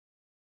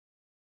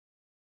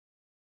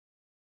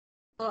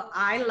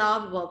I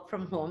love work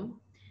from home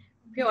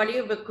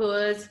purely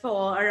because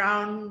for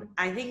around,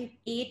 I think,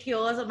 8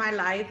 years of my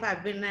life,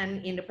 I've been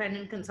an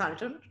independent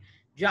consultant,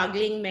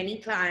 juggling many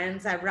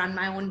clients. I've run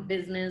my own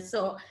business.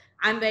 So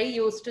I'm very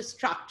used to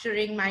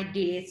structuring my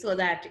day so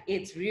that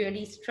it's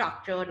really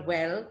structured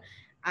well.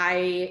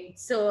 I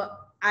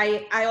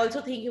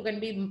also think you can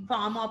be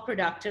far more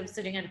productive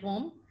sitting at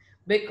home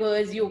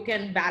because you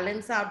can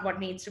balance out what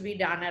needs to be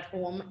done at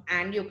home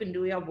and you can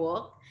do your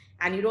work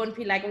and you don't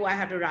feel like, oh, I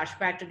have to rush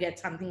back to get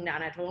something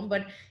done at home.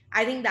 But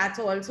I think that's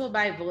also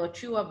by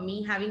virtue of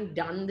me having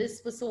done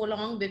this for so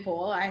long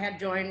before I had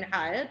joined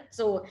Hyatt.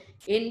 So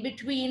in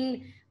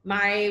between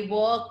my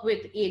work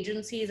with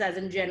agencies as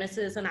in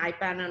Genesis and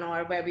IPAN and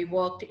all, where we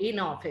worked in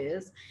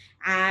office,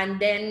 and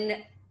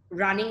then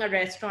running a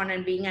restaurant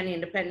and being an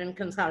independent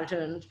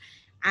consultant,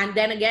 and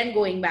then again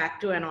going back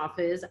to an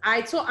office,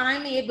 I've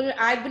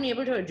been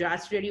able to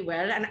adjust really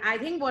well. And I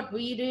think what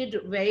we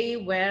did very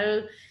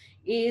well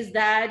is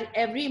that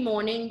every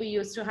morning we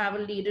used to have a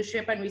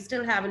leadership, and we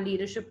still have a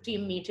leadership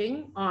team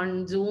meeting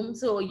on Zoom.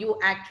 So you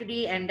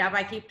actually end up,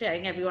 I keep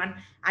telling everyone,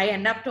 I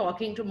end up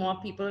talking to more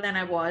people than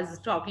I was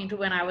talking to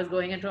when I was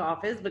going into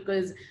office,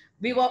 because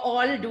we were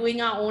all doing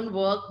our own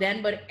work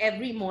then, but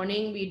every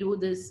morning we do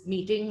this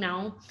meeting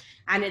now,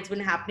 and it's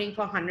been happening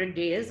for 100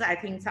 days. I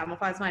think some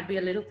of us might be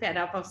a little fed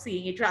up of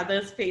seeing each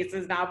other's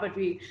faces now, but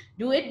we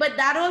do it. But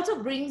that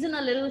also brings in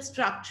a little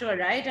structure,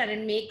 right? And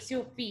it makes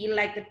you feel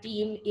like the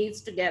team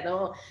is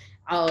together,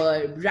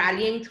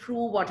 rallying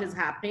through what is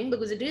happening,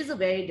 because it is a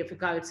very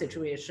difficult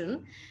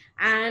situation.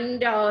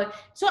 And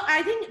so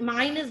I think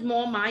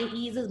my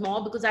ease is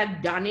more because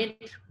I've done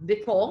it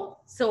before.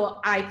 So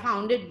I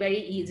found it very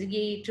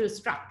easy to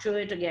structure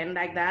it again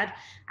like that.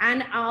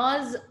 And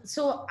ours,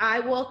 so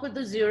I work with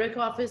the Zurich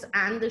office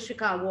and the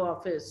Chicago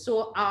office.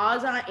 So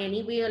ours are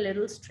anyway a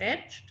little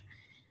stretched.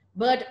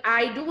 But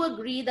I do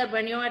agree that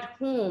when you're at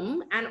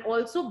home, and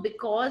also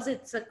because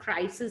it's a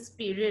crisis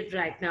period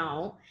right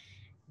now,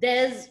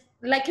 there's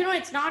like,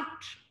 it's not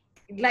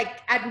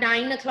like at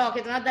 9 o'clock,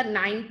 it's not that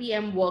 9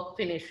 p.m. work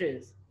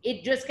finishes.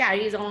 It just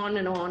carries on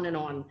and on and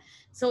on.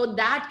 So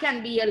that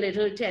can be a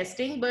little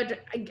testing. But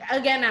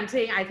again, I'm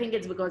saying I think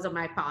it's because of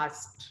my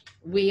past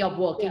way of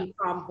working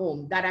from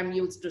home that I'm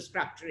used to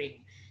structuring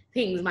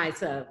things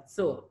myself.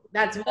 So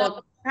that's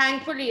work.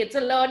 Thankfully, it's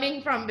a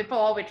learning from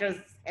before, which has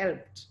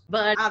helped.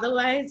 But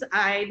otherwise,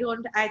 I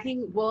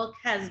think work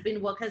has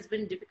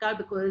been difficult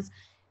because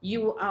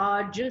you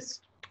are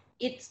just,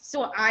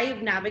 so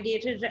I've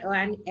navigated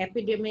an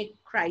epidemic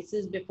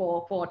crisis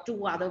before for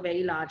two other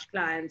very large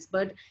clients,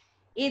 but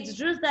it's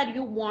just that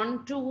you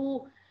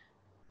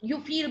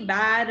feel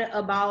bad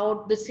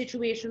about the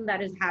situation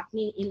that is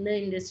happening in the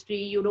industry.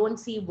 You don't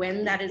see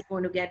when that is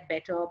going to get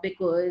better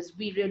because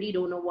we really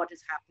don't know what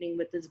is happening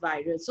with this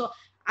virus. So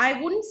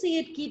I wouldn't say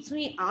it keeps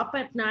me up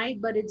at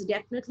night, but it's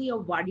definitely a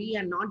worry,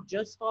 and not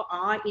just for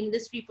our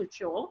industry for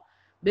sure,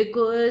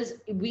 because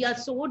we are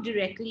so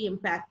directly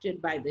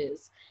impacted by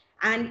this.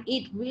 And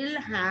it will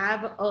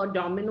have a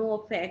domino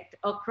effect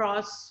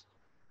across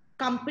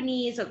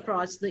companies,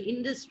 across the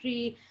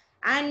industry.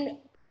 And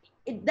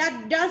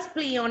that does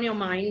play on your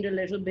mind a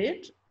little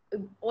bit.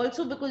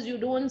 Also, because you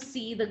don't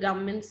see the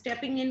government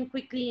stepping in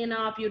quickly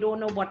enough, you don't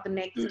know what the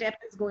next step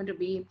is going to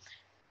be.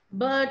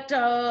 But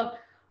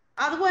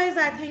otherwise,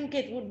 I think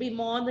it would be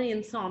more the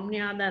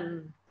insomnia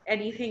than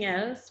anything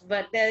else.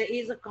 But there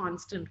is a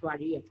constant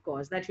worry, of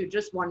course, that you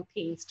just want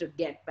things to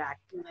get back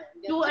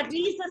to at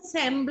least a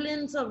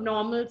semblance of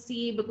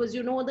normalcy, because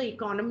the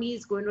economy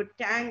is going to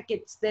tank.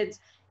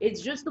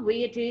 It's just the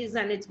way it is,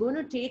 and it's going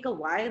to take a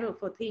while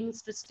for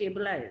things to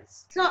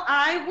stabilize. So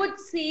I would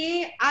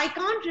say I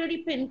can't really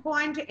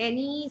pinpoint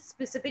any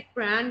specific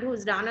brand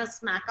who's done a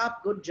smack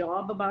up good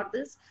job about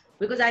this,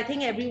 because I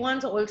think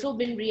everyone's also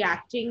been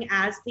reacting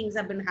as things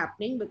have been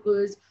happening,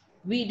 because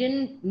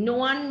no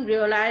one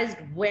realized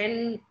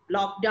when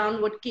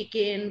lockdown would kick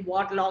in,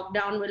 what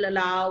lockdown will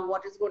allow,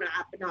 what is going to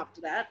happen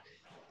after that.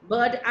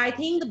 But I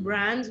think the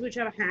brands which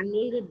have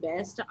handled it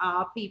best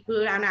are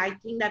people, and I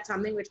think that's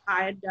something which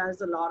Hyatt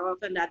does a lot of,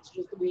 and that's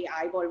just the way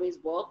I've always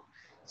worked.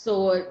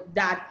 So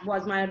that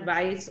was my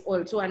advice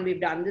also, and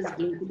we've done this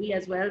globally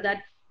as well,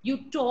 that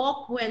you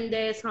talk when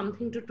there's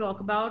something to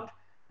talk about.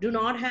 Do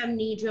not have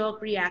knee-jerk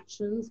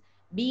reactions.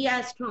 Be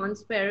as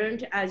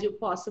transparent as you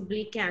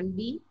possibly can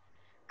be.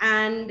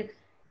 And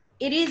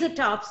it is a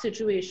tough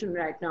situation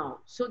right now.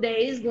 So there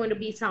is going to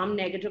be some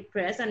negative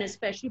press, and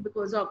especially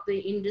because of the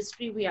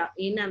industry we are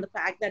in and the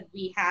fact that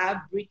we have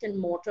brick and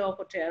mortar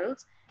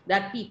hotels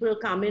that people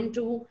come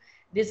into.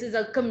 This is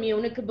a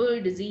communicable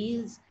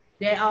disease.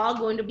 There are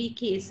going to be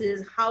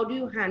cases. How do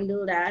you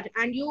handle that?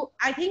 And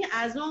I think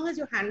as long as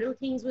you handle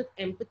things with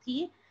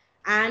empathy,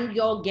 and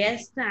your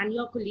guests and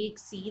your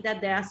colleagues see that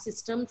there are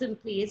systems in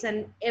place,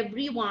 and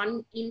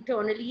everyone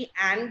internally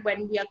and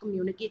when we are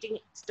communicating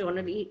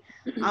externally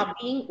are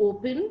being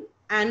open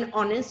and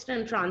honest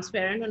and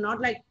transparent, and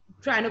not like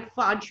trying to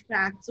fudge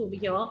facts over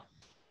here,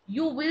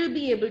 you will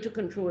be able to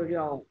control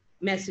your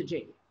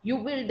messaging.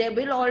 there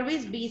will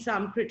always be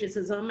some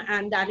criticism,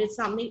 and that is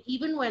something,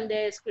 even when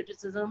there is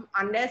criticism,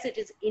 unless it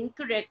is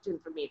incorrect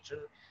information,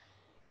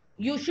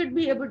 you should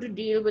be able to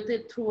deal with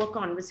it through a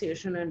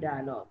conversation and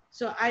dialogue.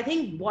 So I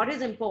think what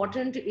is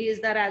important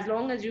is that as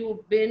long as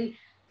you've been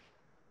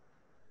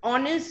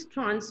honest,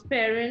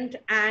 transparent,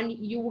 and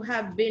you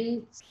have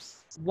been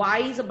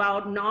wise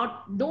about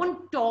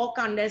don't talk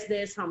unless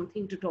there's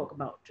something to talk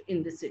about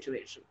in this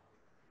situation.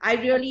 I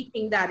really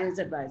think that is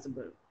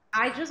advisable.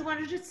 I just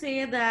wanted to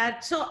say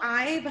that, so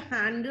I've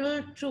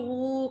handled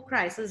two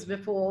crises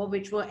before,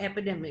 which were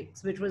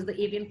epidemics, which was the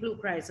avian flu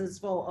crisis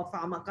for a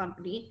pharma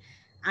company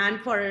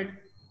and for a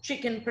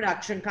chicken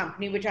production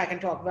company, which I can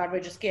talk about,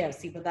 which is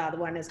KFC, but the other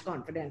one is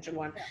confidential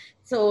one. Yeah.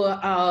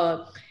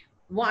 So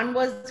one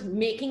was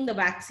making the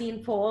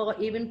vaccine for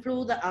avian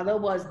flu. The other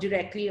was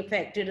directly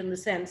affected in the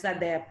sense that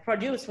their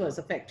produce was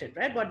affected,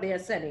 right? What they are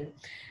selling.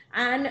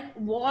 And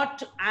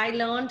what I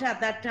learned at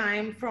that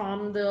time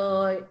from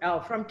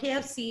from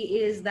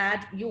KFC is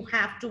that you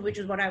have to, which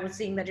is what I was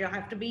saying, that you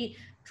have to be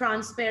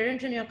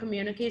transparent in your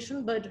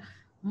communication, but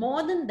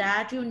more than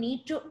that, you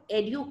need to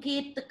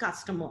educate the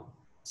customer.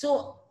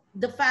 So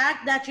the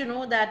fact that, you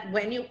know, that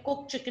when you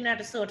cook chicken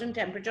at a certain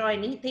temperature, or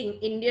anything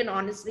Indian,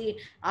 honestly,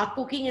 our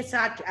cooking is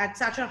at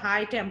such a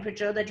high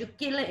temperature that you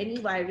kill any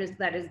virus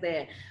that is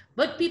there.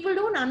 But people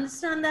don't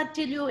understand that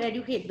till you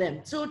educate them.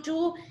 So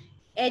to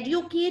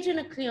educate in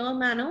a clear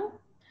manner,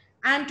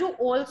 and to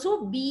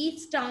also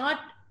start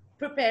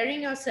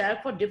preparing yourself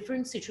for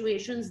different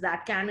situations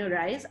that can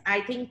arise.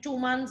 I think 2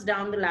 months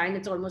down the line,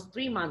 it's almost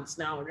 3 months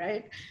now,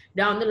 right?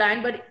 Down the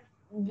line, but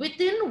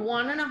within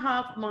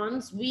 1.5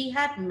 months, we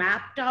had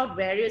mapped out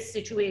various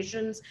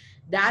situations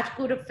that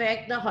could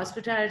affect the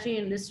hospitality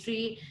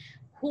industry,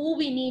 who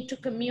we need to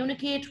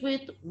communicate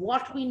with,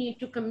 what we need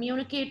to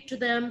communicate to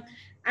them.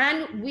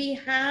 And we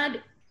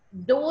had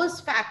those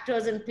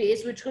factors in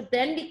place, which could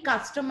then be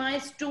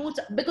customized to,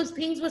 because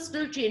things were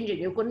still changing.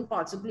 You couldn't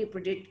possibly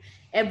predict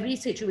every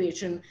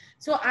situation.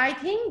 So I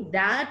think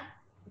that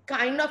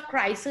kind of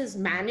crisis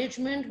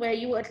management, where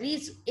you at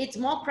least, it's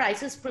more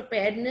crisis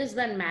preparedness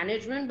than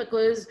management,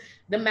 because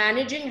the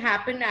managing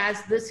happened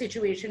as the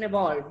situation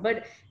evolved.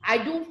 But I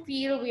do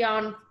feel we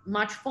are on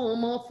much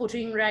firmer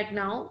footing right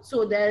now.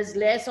 So there's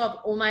less of,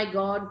 oh my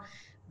God,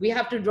 we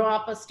have to draw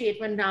up a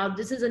statement now,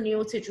 this is a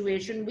new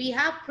situation. We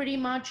have pretty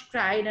much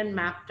tried and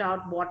mapped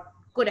out what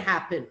could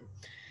happen.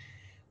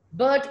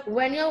 But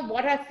when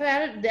what I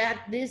felt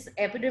that this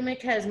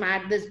pandemic has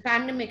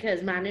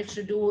managed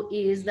to do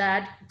is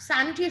that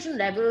sanitation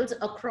levels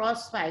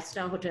across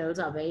five-star hotels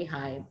are very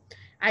high.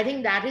 I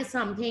think that is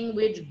something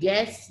which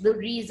guests, the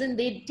reason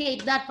they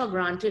take that for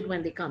granted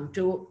when they come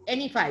to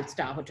any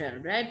five-star hotel,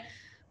 right?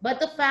 But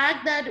the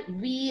fact that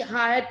we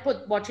had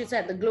put what you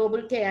said, the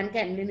global care and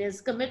cleanliness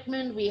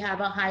commitment, we have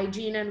a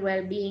hygiene and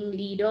well-being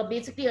leader,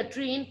 basically a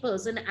trained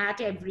person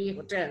at every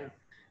hotel,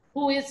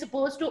 who is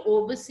supposed to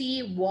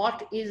oversee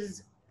what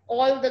is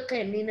all the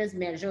cleanliness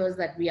measures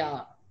that we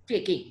are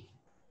taking.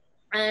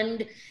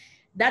 And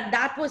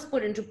that was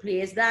put into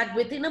place, that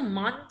within a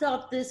month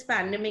of this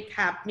pandemic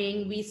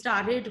happening, we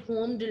started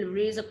home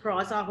deliveries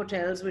across our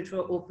hotels, which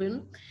were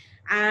open.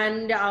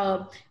 And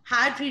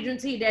Hyatt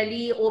Regency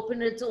Delhi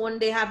opened its own,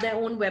 they have their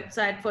own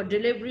website for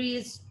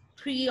deliveries.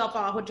 3 of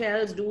our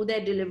hotels do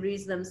their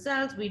deliveries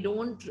themselves. We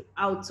don't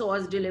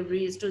outsource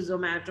deliveries to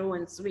Zomato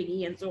and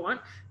Swiggy and so on,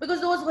 because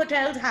those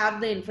hotels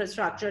have the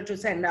infrastructure to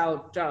send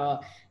out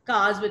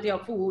cars with your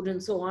food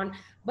and so on.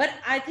 But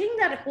I think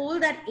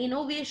that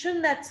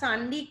innovation that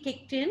suddenly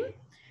kicked in,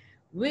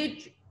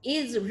 which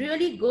is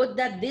really good,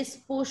 that this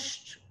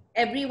pushed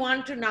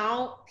everyone to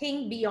now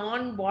think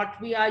beyond what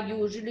we are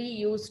usually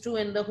used to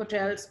in the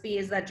hotel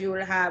space, that you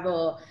will have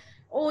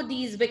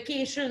these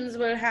vacations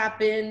will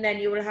happen, then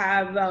you will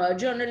have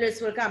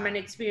journalists will come and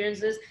experience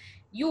this.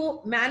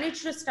 You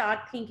manage to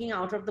start thinking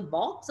out of the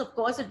box. Of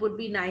course, it would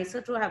be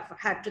nicer to have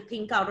had to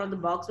think out of the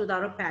box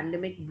without a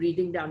pandemic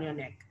breathing down your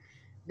neck.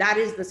 That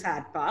is the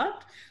sad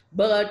part.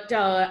 But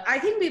I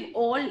think we've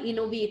all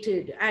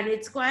innovated, and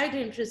it's quite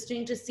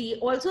interesting to see.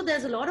 Also,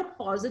 there's a lot of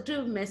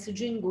positive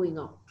messaging going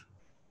out,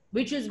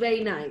 which is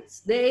very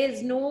nice. There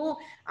is no,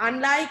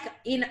 unlike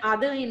in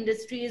other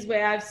industries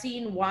where I've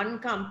seen one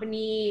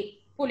company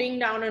pulling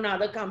down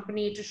another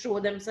company to show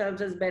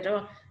themselves as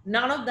better,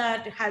 none of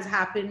that has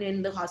happened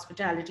in the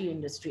hospitality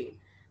industry.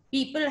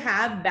 People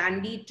have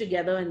bandied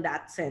together in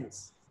that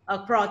sense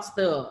across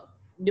the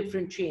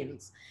different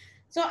chains.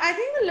 So I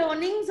think the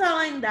learnings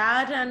are in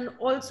that, and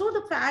also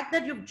the fact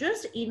that you've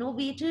just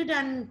innovated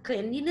and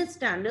cleanliness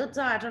standards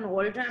are at an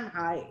all-time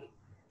high,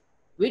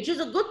 which is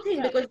a good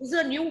thing, because this is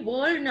a new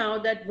world now,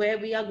 that where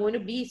we are going to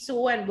be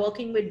and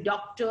working with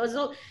doctors.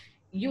 So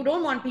you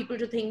don't want people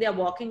to think they're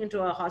walking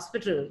into a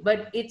hospital,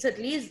 but it's at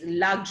least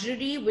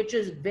luxury, which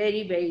is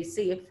very, very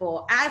safe,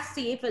 for as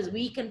safe as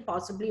we can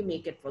possibly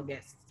make it for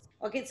guests.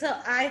 Okay, so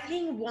I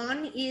think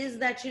one is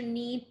that you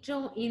need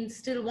to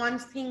instill,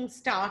 once things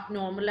start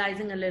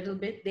normalizing a little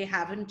bit, they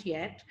haven't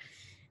yet,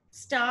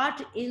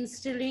 start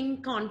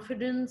instilling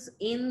confidence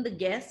in the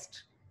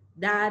guest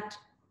that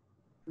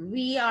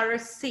we are a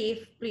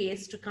safe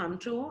place to come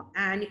to,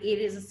 and it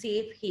is a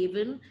safe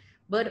haven.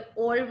 But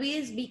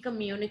always be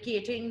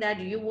communicating that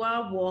you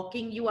are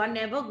walking, you are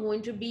never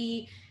going to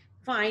be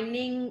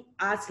finding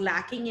us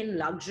lacking in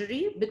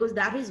luxury, because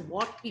that is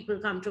what people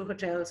come to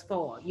hotels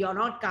for. You're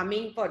not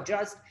coming for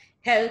just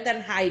health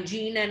and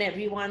hygiene and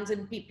everyone's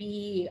in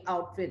PPE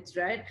outfits,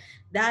 right?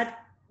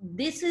 That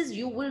this is,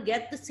 you will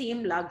get the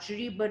same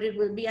luxury, but it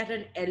will be at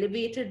an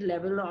elevated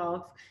level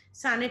of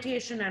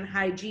sanitation and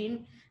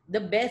hygiene. The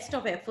best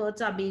of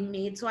efforts are being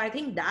made. So I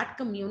think that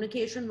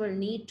communication will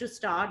need to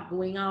start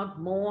going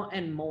out more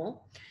and more.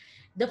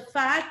 The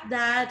fact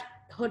that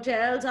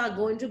hotels are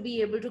going to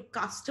be able to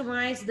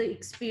customize the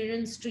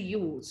experience to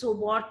you. So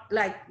what,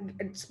 like,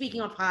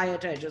 speaking of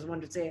Hyatt, I just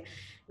want to say,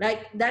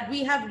 like, that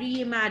we have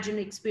reimagined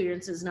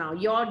experiences now.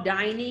 Your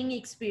dining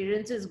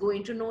experience is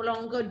going to no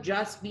longer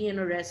just be in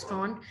a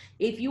restaurant.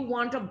 If you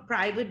want a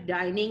private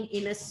dining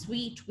in a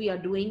suite, we are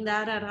doing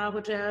that at our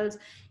hotels.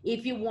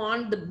 If you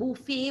want the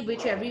buffet,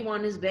 which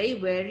everyone is very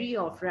wary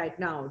of right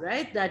now,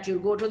 right? That you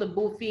go to the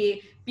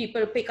buffet,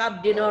 people pick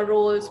up dinner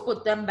rolls,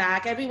 put them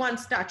back,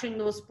 everyone's touching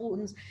those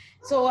spoons.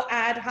 So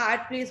at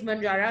Hyatt Place,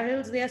 Banjara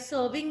Hills, they are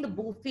serving the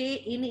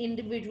buffet in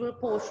individual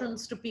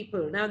portions to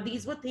people. Now,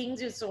 these were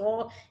things you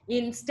saw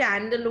in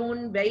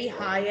standalone, very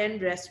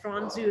high-end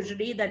restaurants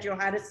usually, that you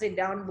had a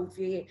sit-down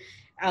buffet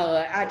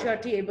at your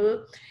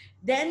table.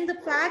 Then the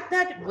fact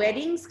that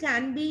weddings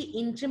can be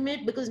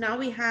intimate, because now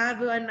we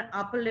have an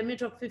upper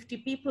limit of 50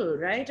 people,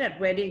 right, at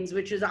weddings,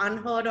 which is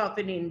unheard of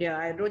in India.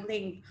 I don't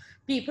think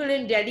people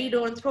in Delhi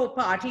don't throw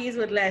parties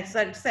with less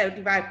than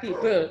 75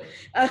 people.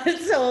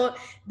 So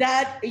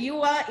that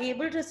you are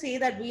able to say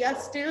that we are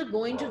still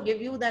going to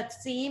give you that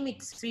same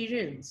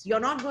experience. You're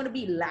not going to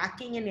be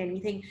lacking in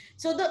anything.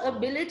 So the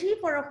ability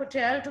for a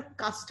hotel to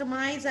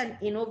customize and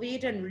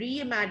innovate and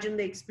reimagine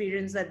the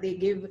experience that they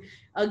give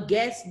a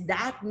guest,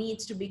 that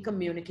needs to be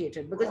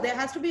communicated, because there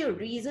has to be a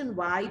reason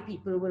why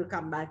people will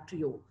come back to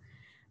you.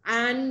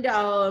 And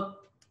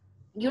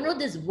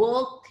this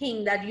work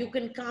thing, that you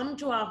can come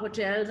to our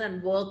hotels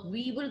and work.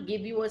 We will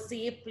give you a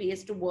safe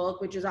place to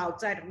work, which is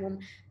outside home,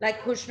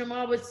 like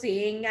Kushnama was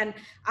saying. And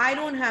I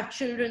don't have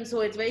children, so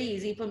it's very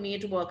easy for me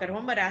to work at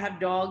home, but I have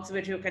dogs,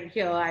 which you can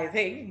hear, I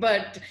think.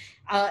 But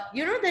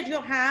that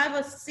you have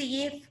a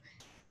safe,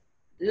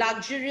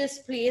 luxurious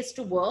place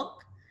to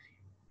work.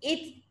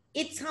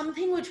 It's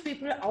something which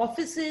people,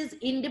 offices,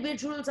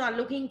 individuals are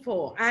looking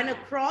for. And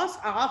across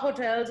our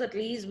hotels, at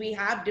least, we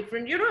have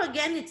different,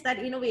 again, it's that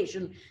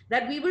innovation,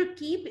 that we will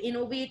keep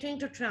innovating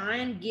to try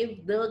and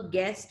give the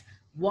guest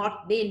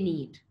what they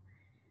need.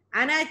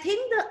 And I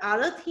think the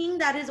other thing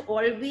that is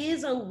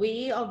always a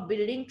way of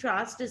building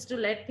trust is to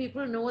let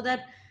people know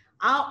that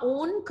our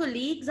own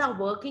colleagues are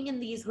working in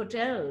these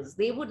hotels.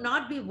 They would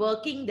not be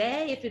working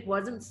there if it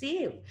wasn't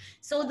safe.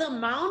 So the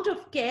amount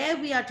of care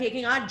we are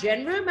taking, our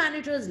general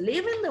managers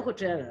live in the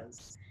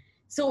hotels,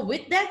 so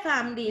with their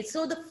families.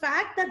 So the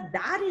fact that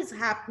that is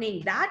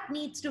happening, that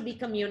needs to be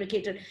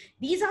communicated.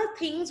 These are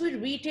things which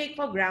we take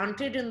for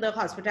granted in the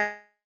hospitality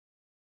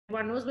industry, and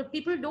everyone knows, but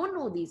people don't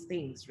know these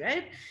things,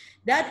 right?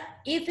 That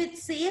if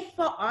it's safe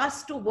for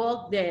us to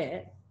work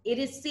there, it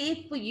is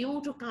safe for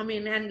you to come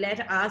in and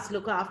let us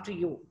look after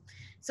you.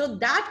 So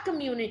that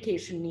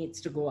communication needs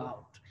to go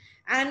out.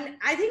 And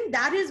I think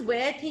that is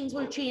where things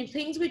will change.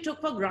 Things we took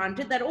for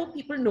granted, that, oh,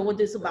 people know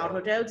this about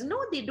hotels.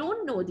 No, they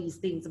don't know these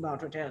things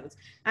about hotels.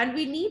 And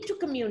we need to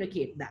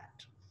communicate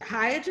that.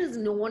 Hyatt is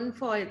known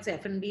for its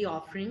F&B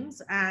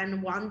offerings.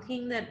 And one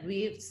thing that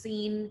we've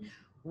seen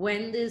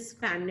when this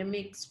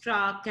pandemic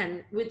struck,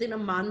 and within a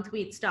month,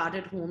 we'd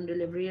started home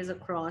deliveries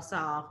across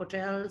our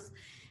hotels.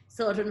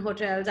 Certain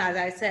hotels, as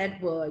I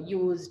said, were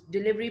used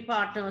delivery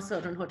partners.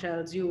 Certain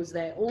hotels used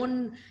their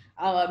own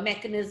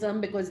mechanism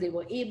because they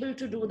were able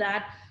to do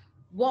that.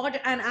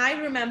 And I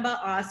remember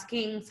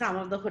asking some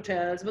of the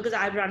hotels, because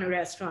I run a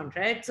restaurant,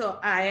 right? So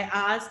I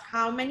asked,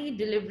 how many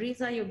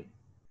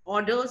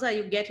orders are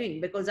you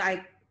getting? Because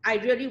I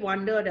really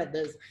wondered at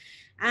this.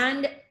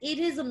 And it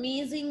is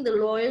amazing the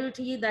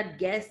loyalty that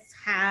guests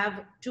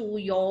have to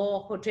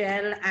your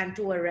hotel and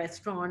to a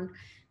restaurant,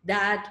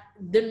 that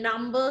the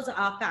numbers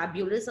are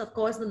fabulous. Of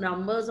course, the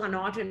numbers are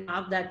not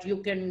enough that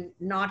you can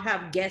not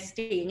have guests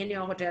staying in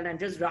your hotel and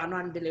just run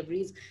on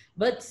deliveries.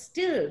 But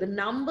still, the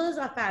numbers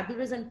are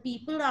fabulous, and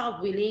people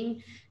are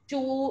willing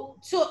to.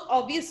 So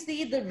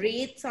obviously, the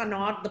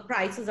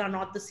prices are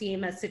not the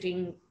same as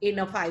sitting in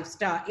a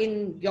 5-star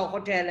in your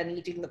hotel and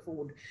eating the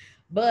food.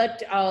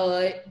 But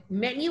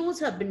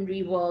menus have been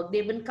reworked,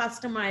 they've been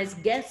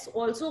customized. Guests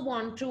also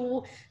want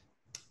to,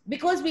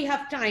 because we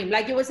have time,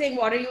 like you were saying,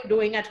 what are you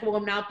doing at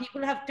home now?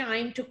 People have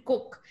time to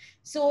cook.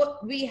 So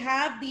we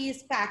have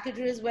these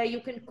packages where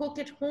you can cook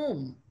at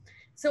home.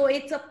 So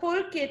it's a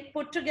full kit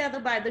put together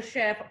by the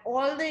chef,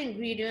 all the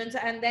ingredients,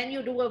 and then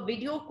you do a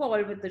video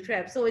call with the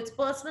chef. So it's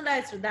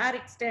personalized to that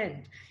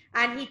extent.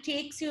 and he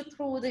takes you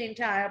through the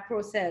entire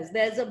process.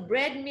 There's a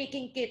bread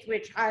making kit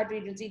which Hyatt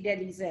Regency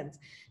Delhi sends.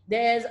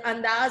 There's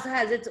Andaz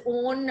has its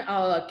own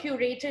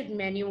curated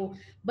menu,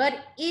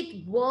 but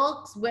it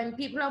works when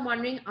people are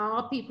wondering,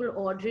 are people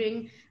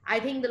ordering? I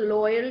think the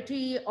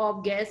loyalty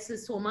of guests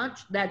is so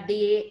much that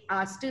they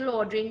are still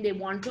ordering. They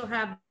want to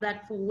have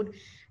that food.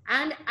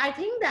 And I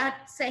think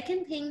that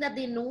second thing, that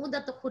they know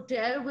that the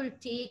hotel will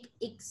take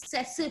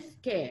excessive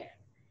care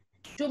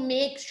to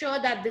make sure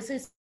that this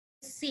is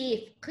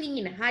safe,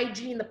 clean,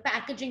 hygiene, the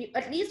packaging,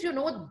 at least you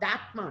know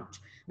that much.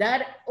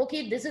 That,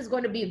 okay, this is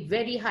going to be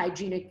very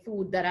hygienic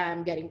food that I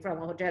am getting from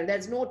a hotel.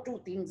 There's no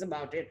two things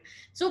about it.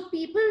 So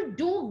people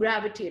do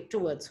gravitate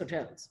towards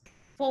hotels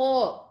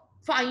for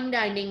fine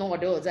dining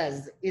orders,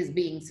 as is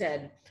being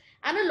said.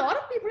 And a lot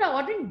of people are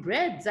ordering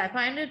breads. I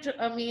find it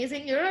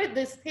amazing. You know,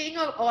 this thing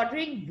of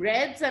ordering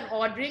breads and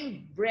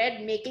ordering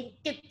bread making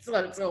kits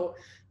also,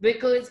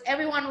 because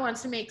everyone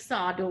wants to make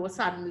sourdough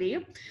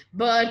suddenly.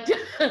 But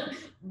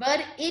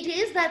but it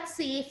is that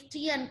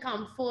safety and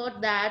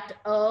comfort that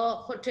a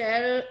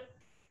hotel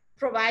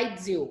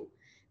provides you,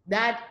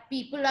 that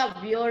people are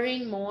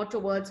veering more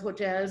towards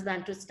hotels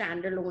than to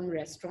standalone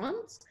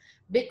restaurants,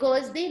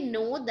 because they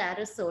know that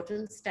a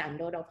certain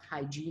standard of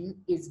hygiene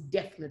is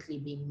definitely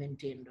being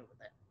maintained over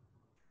there.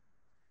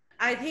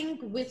 I think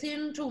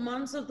within 2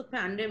 months of the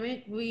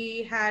pandemic,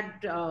 we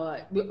have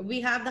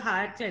the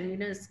higher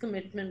cleanliness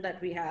commitment that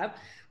we have.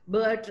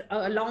 But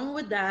along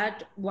with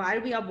that, while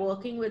we are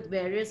working with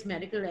various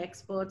medical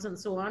experts and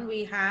so on,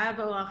 we have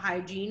a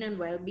hygiene and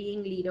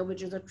well-being leader,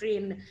 which is a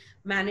trained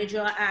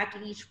manager at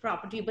each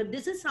property. But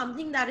this is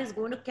something that is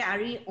going to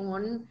carry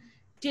on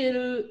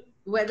till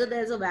whether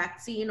there's a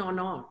vaccine or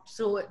not.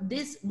 So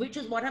this, which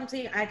is what I'm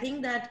saying, I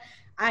think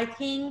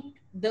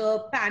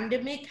the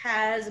pandemic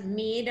has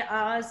made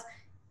us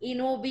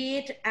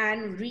innovate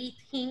and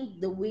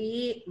rethink the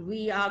way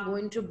we are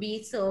going to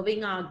be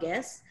serving our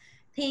guests.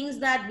 Things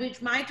that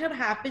which might have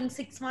happened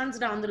 6 months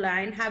down the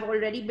line have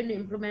already been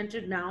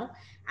implemented now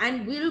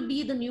and will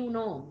be the new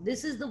norm.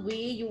 This is the way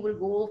you will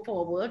go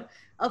forward.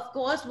 Of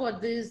course,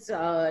 what this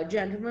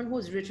gentleman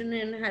who's written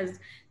in has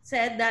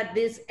said, that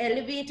this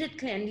elevated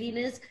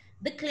cleanliness,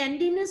 the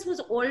cleanliness was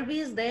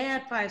always there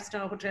at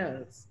five-star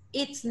hotels.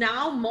 It's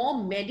now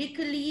more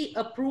medically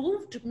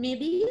approved,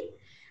 maybe,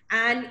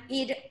 and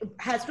it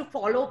has to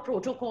follow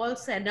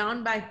protocols set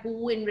down by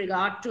WHO in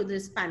regard to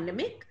this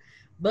pandemic.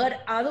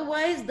 But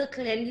otherwise, the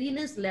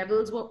cleanliness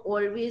levels were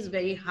always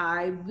very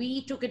high.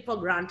 We took it for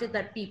granted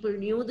that people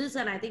knew this.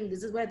 And I think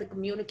this is where the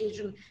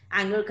communication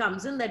angle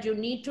comes in, that you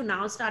need to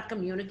now start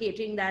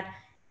communicating that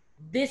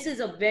this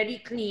is a very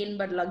clean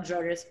but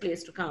luxurious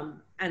place to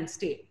come and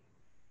stay.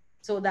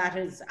 So that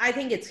is, I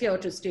think it's here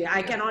to stay.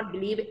 I cannot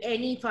believe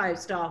any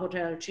five-star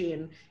hotel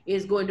chain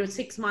is going to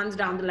 6 months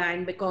down the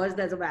line because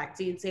there's a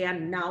vaccine, say,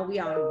 and now we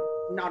are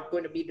not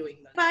going to be doing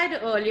that. I said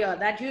earlier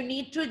that you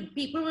need to,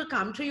 people will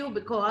come to you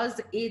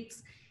because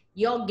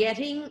you're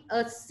getting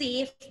a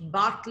safe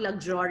but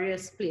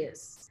luxurious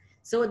place.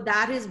 So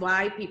that is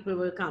why people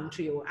will come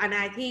to you. And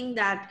I think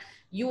that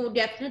you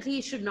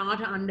definitely should not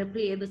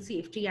underplay the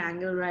safety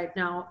angle right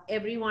now.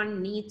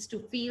 Everyone needs to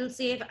feel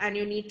safe, and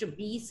you need to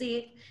be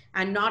safe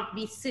and not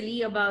be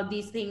silly about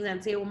these things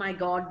and say, oh my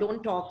God,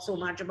 don't talk so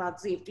much about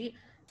safety.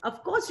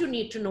 Of course, you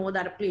need to know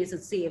that a place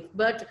is safe,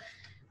 but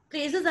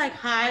places like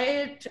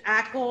Hyatt,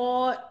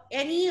 Accor,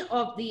 any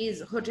of these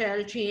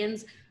hotel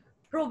chains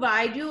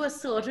provide you a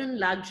certain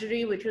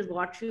luxury, which is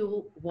what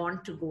you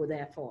want to go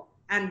there for.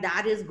 And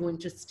that is going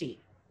to stay.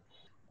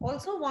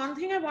 Also, one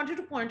thing I wanted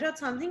to point out,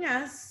 something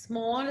as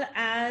small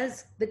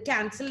as the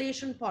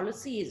cancellation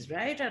policies,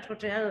 right, at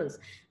hotels,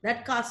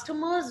 that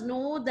customers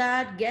know,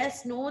 that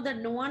guests know that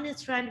no one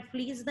is trying to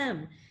please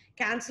them.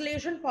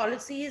 Cancellation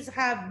policies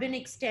have been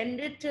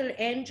extended till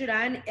end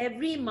July, and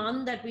every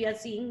month that we are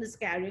seeing this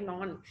carrying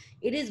on,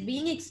 it is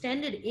being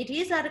extended. It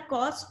is at a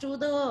cost to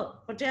the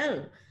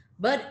hotel,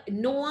 but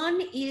no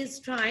one is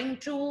trying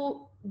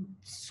to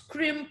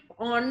scrimp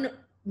on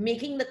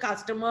making the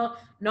customer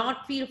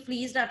not feel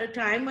pleased at a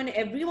time when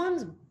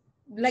everyone's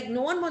like,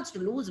 no one wants to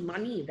lose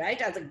money,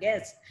 right, as a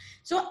guest.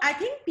 So I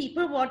think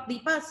people, what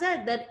Deepa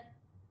said, that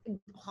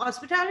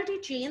hospitality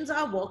chains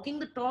are walking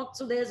the talk.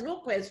 So there's no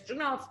question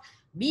of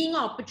being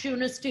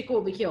opportunistic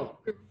over here,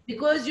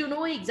 because you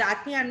know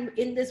exactly, and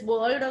in this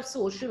world of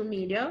social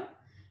media,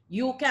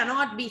 you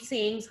cannot be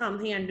saying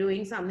something and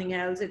doing something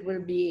else.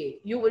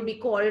 You will be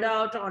called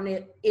out on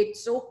it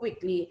so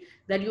quickly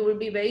that you will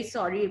be very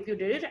sorry if you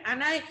did it.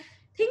 And I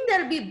think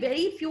there'll be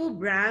very few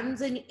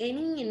brands in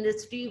any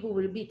industry who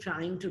will be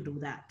trying to do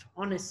that,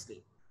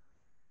 honestly.